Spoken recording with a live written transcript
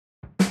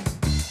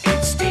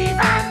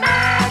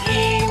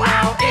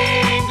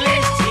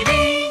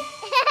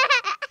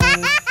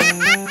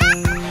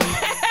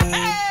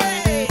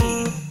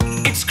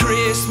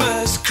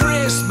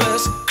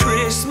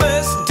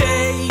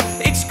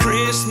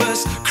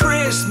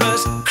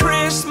Christmas,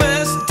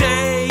 Christmas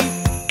Day.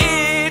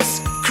 It's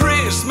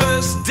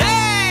Christmas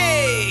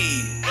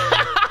Day!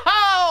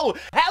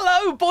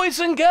 Hello, boys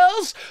and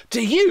girls.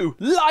 Do you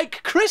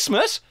like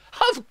Christmas?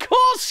 Of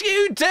course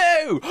you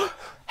do.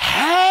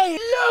 Hey,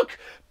 look!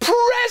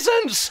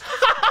 Presents!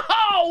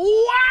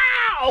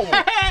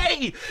 Wow!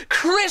 Hey!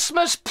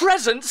 Christmas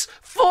presents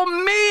for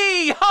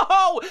me!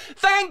 Oh,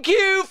 thank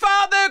you,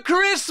 Father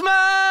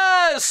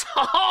Christmas!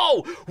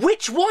 Oh,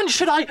 which one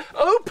should I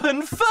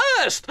open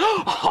first?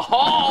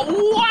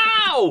 Oh,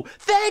 wow!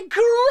 They're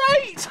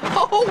great!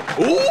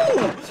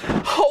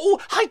 Oh,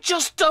 I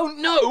just don't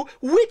know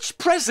which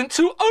present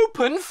to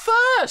open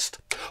first.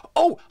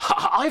 Oh,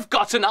 I've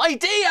got an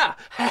idea!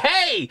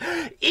 Hey!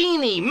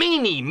 Eeny,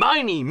 meeny,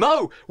 miny,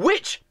 mo.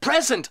 Which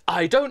present?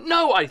 I don't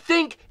know. I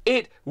think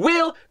it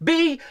will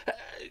be...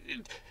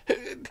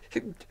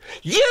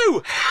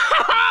 you!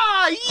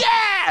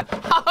 Yeah!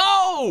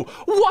 Oh!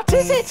 What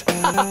is it?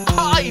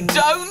 I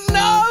don't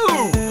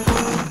know!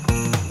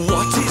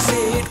 What is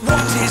it?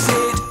 What is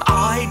it?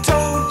 I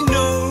don't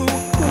know.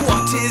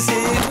 What is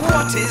it?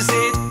 What is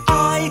it?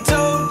 I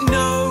don't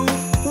know.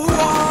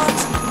 What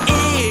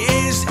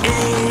is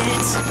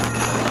it?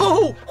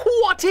 Oh,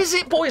 what is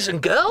it, boys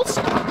and girls?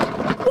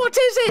 What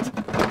is it?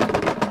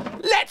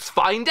 Let's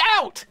find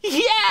out!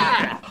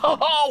 Yeah!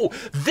 Oh,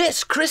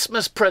 this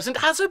Christmas present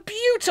has a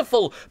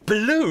beautiful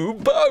blue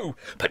bow.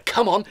 But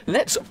come on,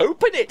 let's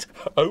open it.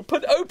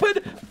 Open, open,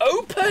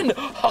 open.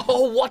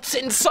 Oh, what's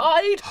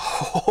inside?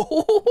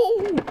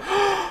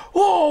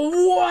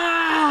 Oh,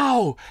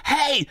 wow!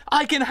 Hey,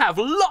 I can have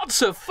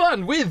lots of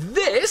fun with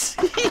this.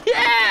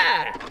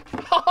 Yeah!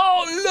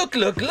 Oh, look,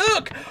 look,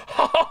 look!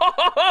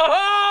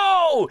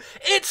 Oh,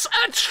 it's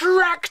a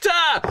tractor!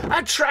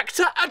 A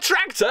tractor, a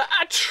tractor,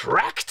 a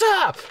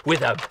tractor!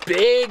 With a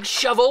big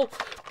shovel,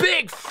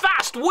 big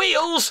fast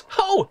wheels,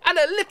 oh, and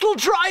a little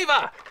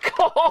driver.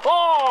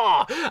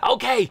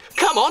 Okay,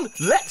 come on,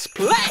 let's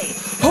play.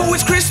 Oh,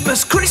 it's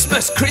Christmas,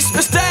 Christmas,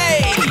 Christmas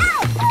Day.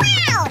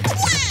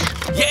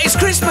 Yeah, it's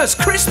Christmas,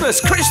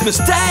 Christmas, Christmas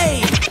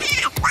Day.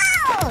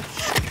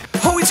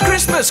 Oh, it's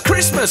Christmas,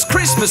 Christmas,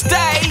 Christmas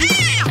Day.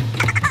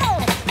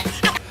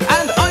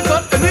 And I've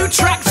got a new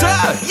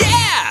tractor,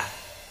 yeah!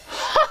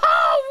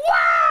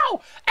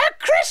 Wow! A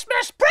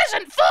Christmas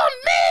present for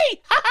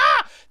me!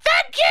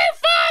 Thank you,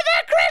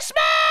 Father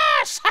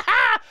Christmas!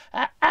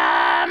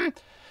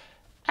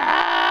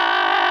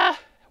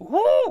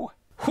 Woo!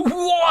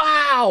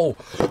 Wow!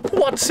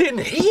 What's in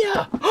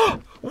here?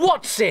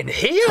 What's in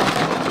here?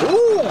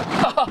 Ooh!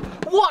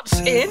 What's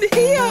in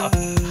here?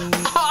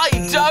 I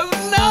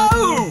don't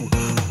know!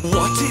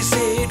 What is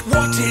it?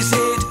 What is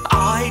it?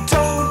 I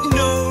don't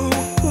know.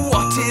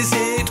 What is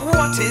it?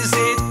 What is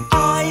it?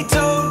 I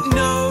don't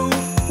know.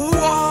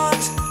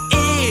 What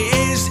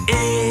is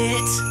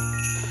it?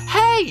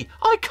 Hey,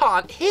 I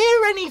can't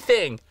hear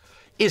anything.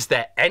 Is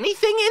there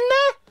anything in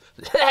there?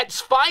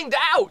 Let's find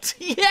out.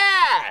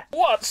 Yeah!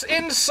 What's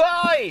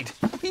inside?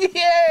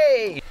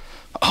 Yay!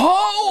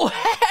 Oh,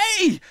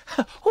 hey!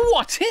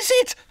 What is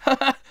it?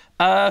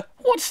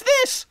 What's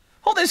this?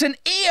 Oh, there's an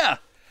ear.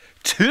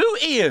 2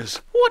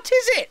 ears. What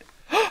is it?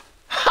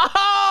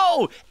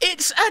 Oh,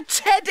 it's a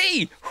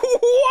teddy!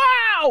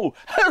 Wow!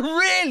 A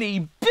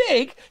really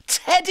big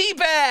teddy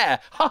bear!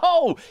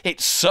 Oh,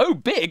 it's so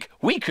big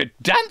we could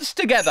dance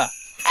together.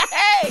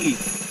 Hey!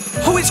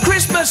 Oh, it's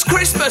Christmas,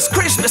 Christmas,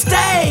 Christmas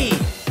Day!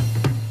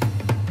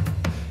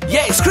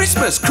 Yeah, it's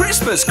Christmas,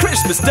 Christmas,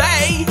 Christmas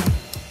Day!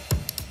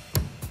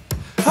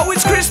 Oh,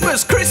 it's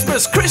Christmas,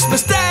 Christmas,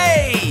 Christmas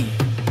Day!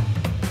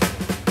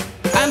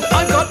 And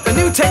I've got a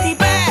new teddy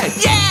bear,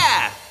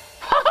 yeah!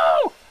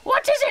 Oh,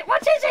 what is it?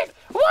 What is it?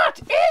 What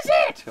is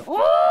it?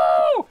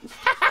 Woo!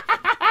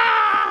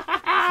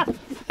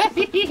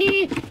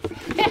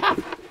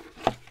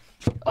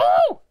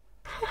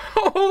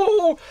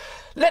 Oh!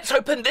 Let's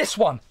open this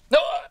one. No,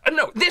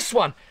 this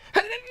one.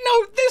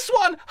 No, this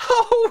one.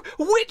 Oh,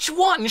 which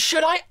one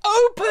should I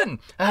open?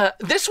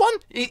 This one?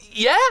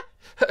 Yeah?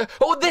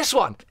 Or this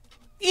one?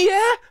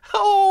 Yeah?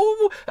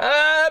 Oh,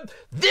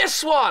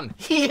 this one.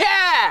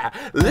 Yeah!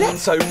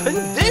 Let's open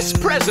this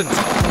present.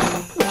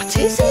 What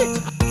is it?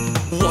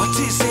 What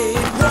is it?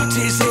 What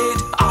is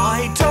it?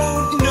 I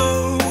don't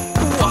know.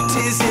 What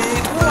is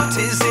it? What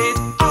is it?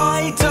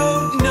 I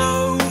don't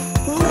know.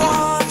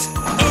 What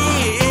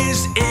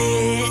is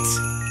it?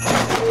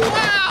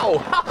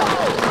 Wow!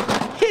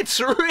 It's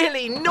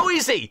really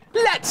noisy.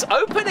 Let's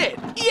open it.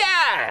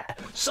 Yeah!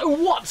 So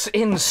what's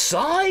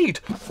inside?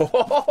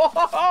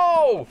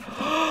 Oh,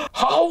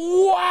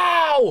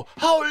 wow!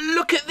 Oh,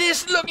 look at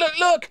this. Look, look,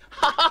 look.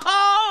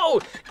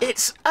 Oh,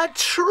 it's a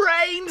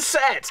train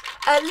set.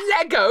 A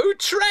Lego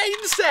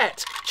train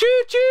set.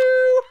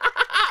 Choo-choo.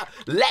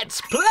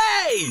 Let's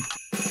play.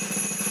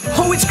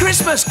 Oh, it's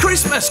Christmas,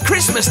 Christmas,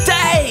 Christmas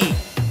Day!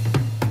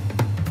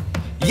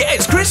 Yeah,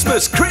 it's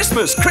Christmas,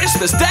 Christmas,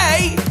 Christmas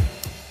Day!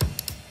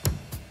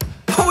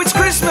 Oh, it's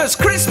Christmas,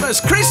 Christmas,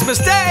 Christmas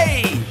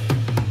Day!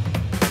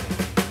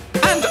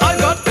 And I've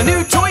got a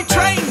new toy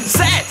train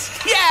set!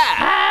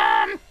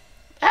 Yeah!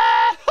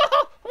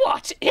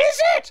 What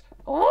is it?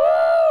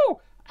 Ooh!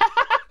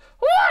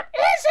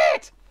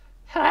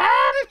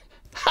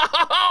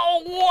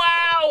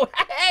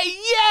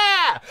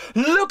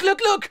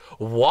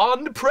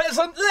 One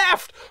present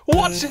left.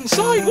 What's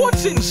inside?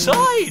 What's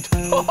inside?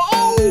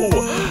 Oh!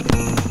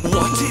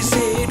 What is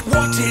it?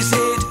 What is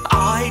it?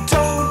 I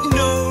don't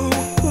know.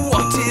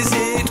 What is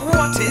it?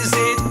 What is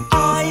it?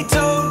 I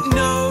don't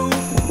know.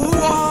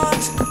 What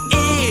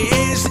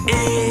is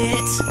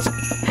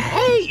it?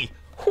 Hey,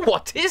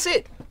 what is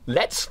it?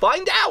 Let's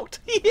find out.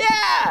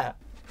 Yeah!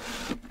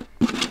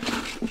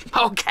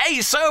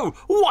 Okay, so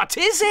what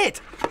is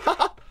it?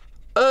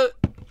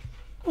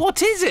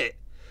 What is it?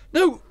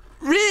 No,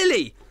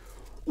 really,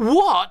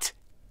 what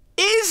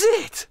is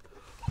it?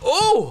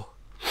 Oh,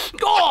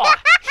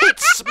 it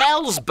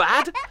smells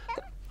bad.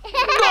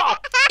 Oh,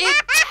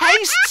 it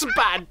tastes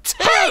bad too.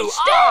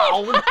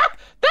 Oh,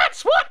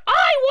 That's what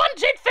I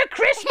wanted for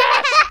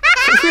Christmas!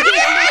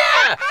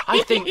 yeah,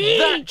 I think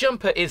that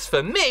jumper is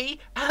for me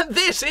and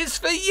this is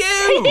for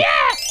you.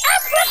 Yeah!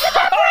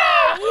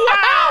 Oh,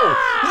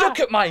 wow! Look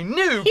at my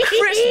new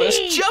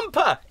Christmas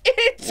jumper.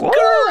 It's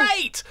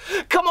great.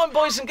 Come on,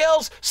 boys and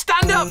girls,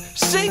 stand up,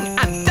 sing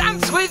and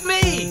dance with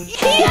me.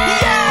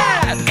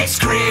 Yeah! It's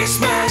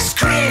Christmas,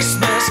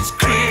 Christmas,